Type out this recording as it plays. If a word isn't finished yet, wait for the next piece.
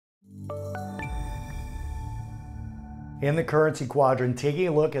In the currency quadrant, taking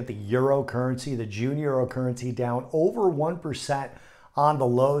a look at the euro currency, the June euro currency down over 1% on the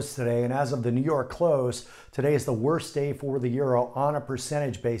lows today. And as of the New York close, today is the worst day for the euro on a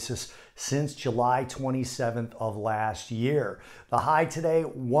percentage basis since July 27th of last year. The high today,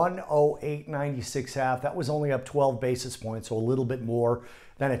 108.96 half. That was only up 12 basis points, so a little bit more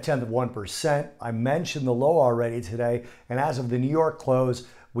than a tenth of 1%. I mentioned the low already today, and as of the New York close,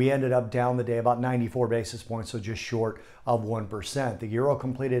 we ended up down the day about 94 basis points, so just short of 1%. The euro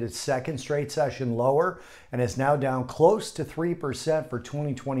completed its second straight session lower and is now down close to 3% for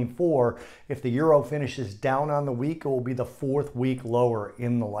 2024. If the euro finishes down on the week, it will be the fourth week lower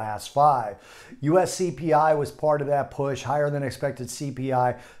in the last five. US CPI was part of that push. Higher than expected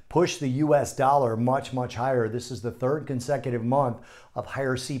CPI pushed the US dollar much higher. This is the third consecutive month of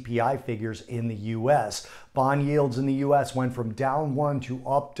higher CPI figures in the US. Bond yields in the US went from down 1 to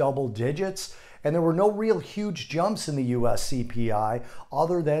up double digits, and there were no real huge jumps in the US CPI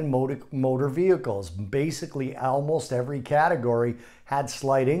other than motor vehicles. Basically, almost every category had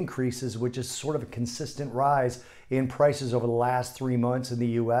slight increases, which is sort of a consistent rise in prices over the last 3 months in the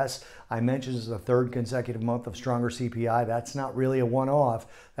US. I mentioned this is the third consecutive month of stronger CPI. That's not really a one-off.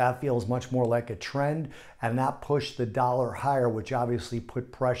 That feels much more like a trend, and that pushed the dollar higher, which obviously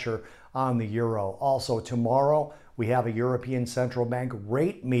put pressure on the euro. Also, tomorrow, we have a European Central Bank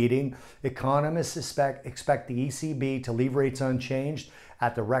rate meeting. Economists expect the ECB to leave rates unchanged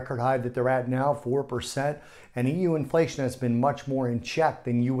at the record high that they're at now, 4%. And EU inflation has been much more in check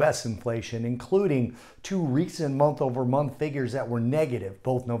than US inflation, including two recent month-over-month figures that were negative.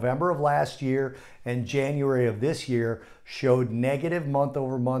 Both November of last year and January of this year showed negative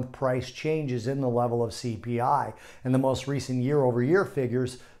month-over-month price changes in the level of CPI. And the most recent year-over-year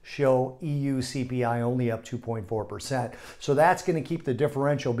figures show EU CPI only up 2.4%. So that's going to keep the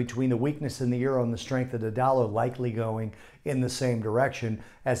differential between the weakness in the euro and the strength of the dollar likely going in the same direction,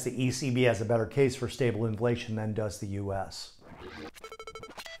 as the ECB has a better case for stable inflation than does the US.